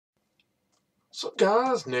What's up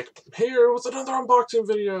guys, Nick here with another unboxing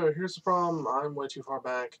video. Here's the problem, I'm way too far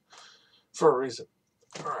back for a reason.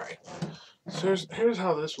 Alright, so here's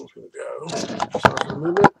how this one's going to go. Sorry for the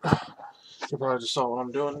movement. You probably just saw what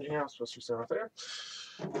I'm doing here. I'm supposed to be sitting right there.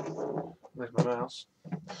 There's my mouse.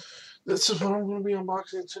 This is what I'm going to be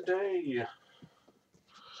unboxing today.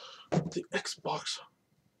 The Xbox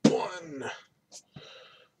One.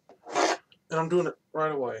 And I'm doing it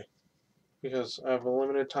right away, because I have a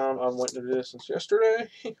limited time. I'm waiting to do this since yesterday.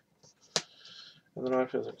 And the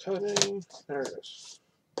knife isn't cutting. There it is.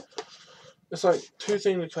 It's like two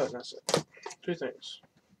things to cut, and that's it. Two things.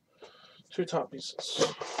 Two top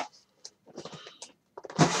pieces.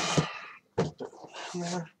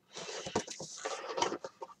 Here.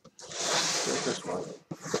 Take this one.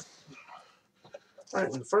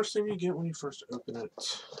 Alright, and the first thing you get when you first open it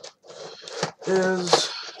is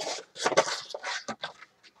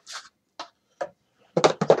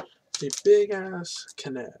a big ass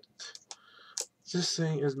Kinect. This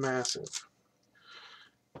thing is massive.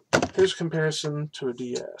 Here's a comparison to a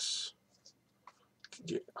DS.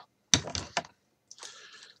 Yeah.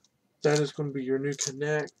 That is going to be your new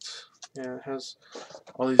Kinect. Yeah, it has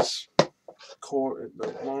all these cord, the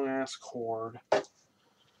long ass cord.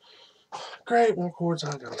 Great, more cords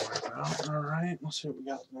I gotta worry about. Alright, let's see what we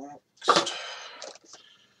got next.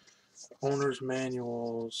 Owner's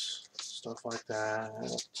manuals, stuff like that.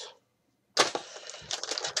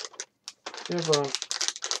 You have a,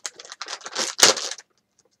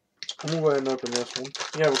 I'm gonna go ahead and open this one.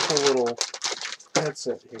 You have a cool little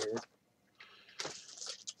headset here.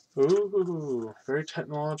 Ooh, very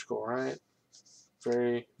technological, right?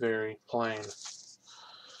 Very, very plain.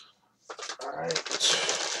 Alright,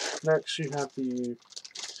 next you have the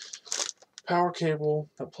power cable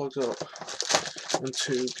that plugs up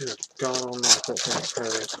into, good God, I don't know if that thing's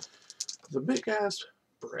heard. The big ass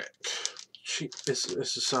brick. It's the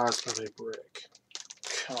size of a brick.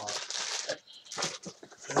 God.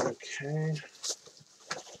 Okay.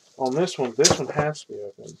 On this one has to be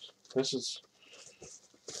opened. This is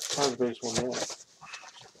probably the biggest one yet.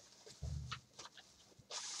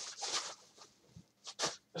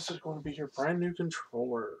 This is going to be your brand new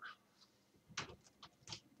controller.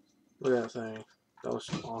 Look at that thing. That was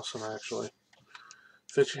awesome, actually.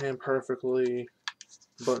 Fits your hand perfectly.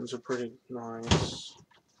 Buttons are pretty nice.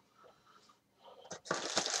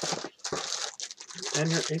 And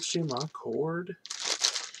your HDMI cord,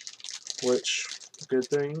 which, good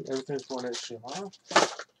thing, everything's going HDMI.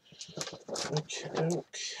 Okay.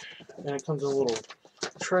 And it comes in a little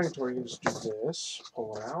tray where you just do this,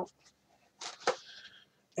 pull it out.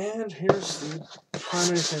 And here's the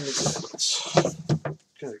primary thing to get.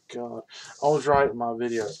 Good God. I was right in my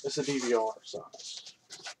video. It's a DVR size.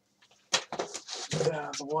 Get out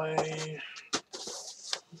of the way.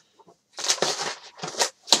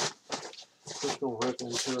 Just gonna rip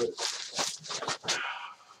into it.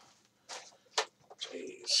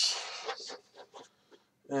 Jeez.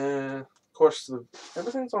 And of course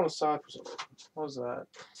everything's on the side for some reason. What was that?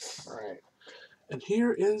 Alright. And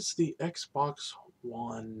here is the Xbox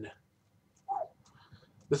One.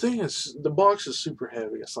 The thing is, the box is super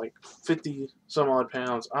heavy. It's like 50 some odd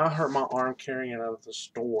pounds. I hurt my arm carrying it out of the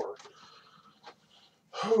store.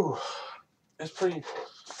 Whew. It's pretty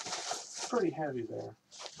heavy there.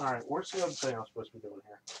 Alright, where's the other thing I'm supposed to be doing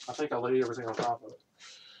here? I think I laid everything on top of it.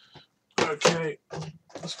 Okay,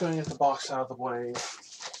 let's go and get the box out of the way.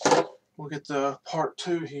 We'll get the part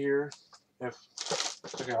 2 here.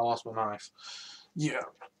 Okay, I lost my knife. Yeah,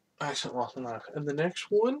 I actually lost my knife. And the next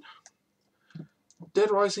one, Dead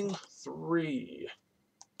Rising 3.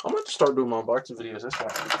 I'm going to start doing my unboxing videos this way.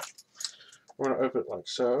 We're going to open it like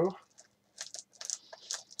so.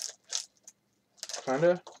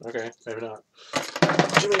 Kinda? Okay, maybe not.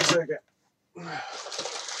 Give me a second.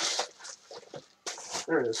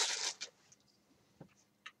 There it is.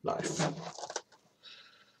 Knife.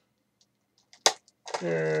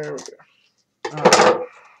 There we go. Alright.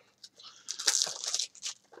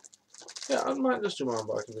 Yeah, I might just do my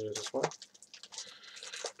unboxing videos this way.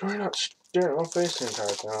 Try not staring at my face the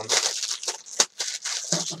entire time.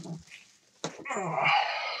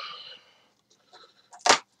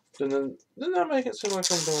 Didn't that make it seem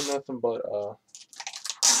like I'm doing nothing but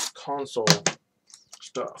console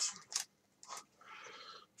stuff?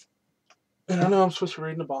 And I know I'm supposed to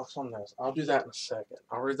read the box on this. I'll do that in a second.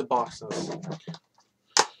 I'll read the box in a second.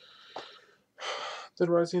 Dead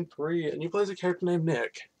Rising 3, and you play as a character named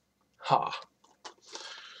Nick. Ha.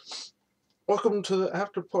 Welcome to the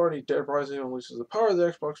after party. Dead Rising unleashes the power of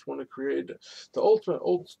the Xbox One to create the ultimate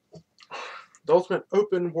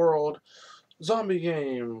open world zombie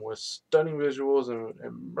game with stunning visuals and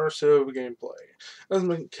immersive gameplay. As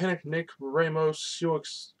mechanic Nick Ramos, you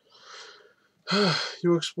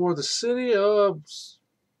explore the city of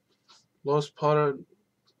Los Paderos,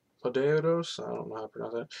 I don't know how to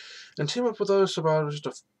pronounce that, and team up with other survivors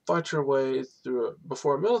to fight your way through it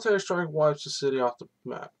before a military strike wipes the city off the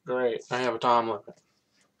map. Great, I have a time limit.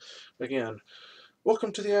 Again,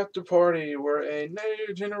 welcome to the after party where a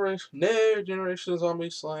new generation zombie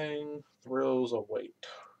slaying thrills await.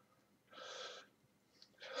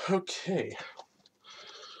 Okay,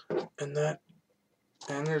 and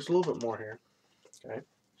there's a little bit more here. Okay,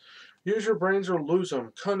 use your brains or lose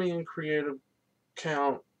them. Cunning and creativity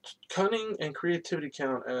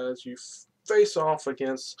count as you face off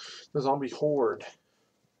against the zombie horde.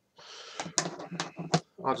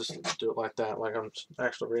 I'll just do it like that, like I'm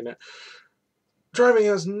actually reading it. Driving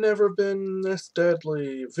has never been this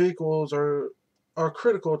deadly. Vehicles are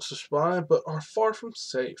critical to survive, but are far from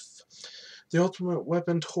safe. The ultimate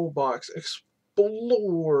weapon toolbox.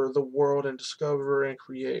 Explore the world and discover and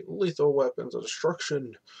create lethal weapons of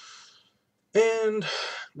destruction. And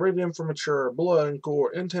rated for mature, blood and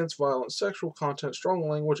gore, intense violence, sexual content, strong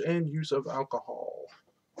language, and use of alcohol.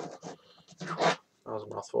 That was a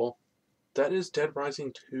mouthful. That is Dead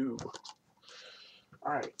Rising 2.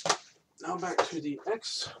 Alright, now back to the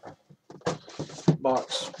Xbox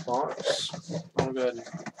box. I'll go ahead and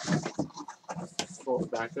pull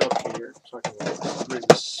it back up here so I can read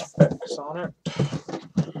the specs on it.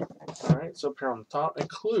 Alright, so up here on the top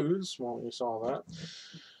includes, well, you saw that.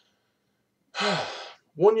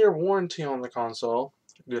 1 year warranty on the console.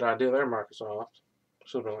 Good idea there, Microsoft.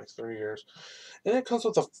 Should have been like 3 years. And it comes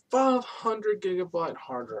with a 500 gigabyte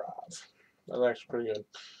hard drive. That's actually pretty good.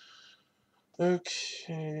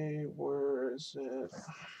 Okay, where is it?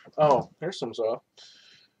 Oh, here's some stuff.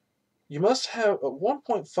 You must have a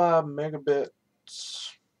 1.5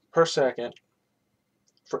 megabits per second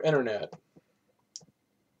for internet.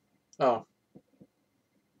 Oh,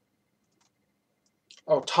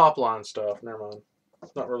 top line stuff. Never mind.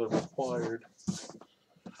 It's not really required.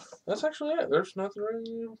 That's actually it. There's nothing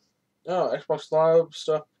really. Oh, Xbox Live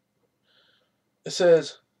stuff. It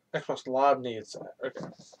says Xbox Live needs that. Okay.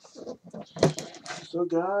 So,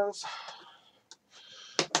 guys,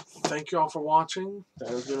 thank you all for watching. That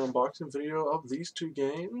has been an unboxing video of these two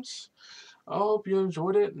games. I hope you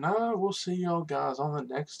enjoyed it, and I will see y'all guys on the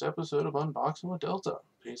next episode of Unboxing with Delta.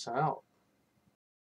 Peace out.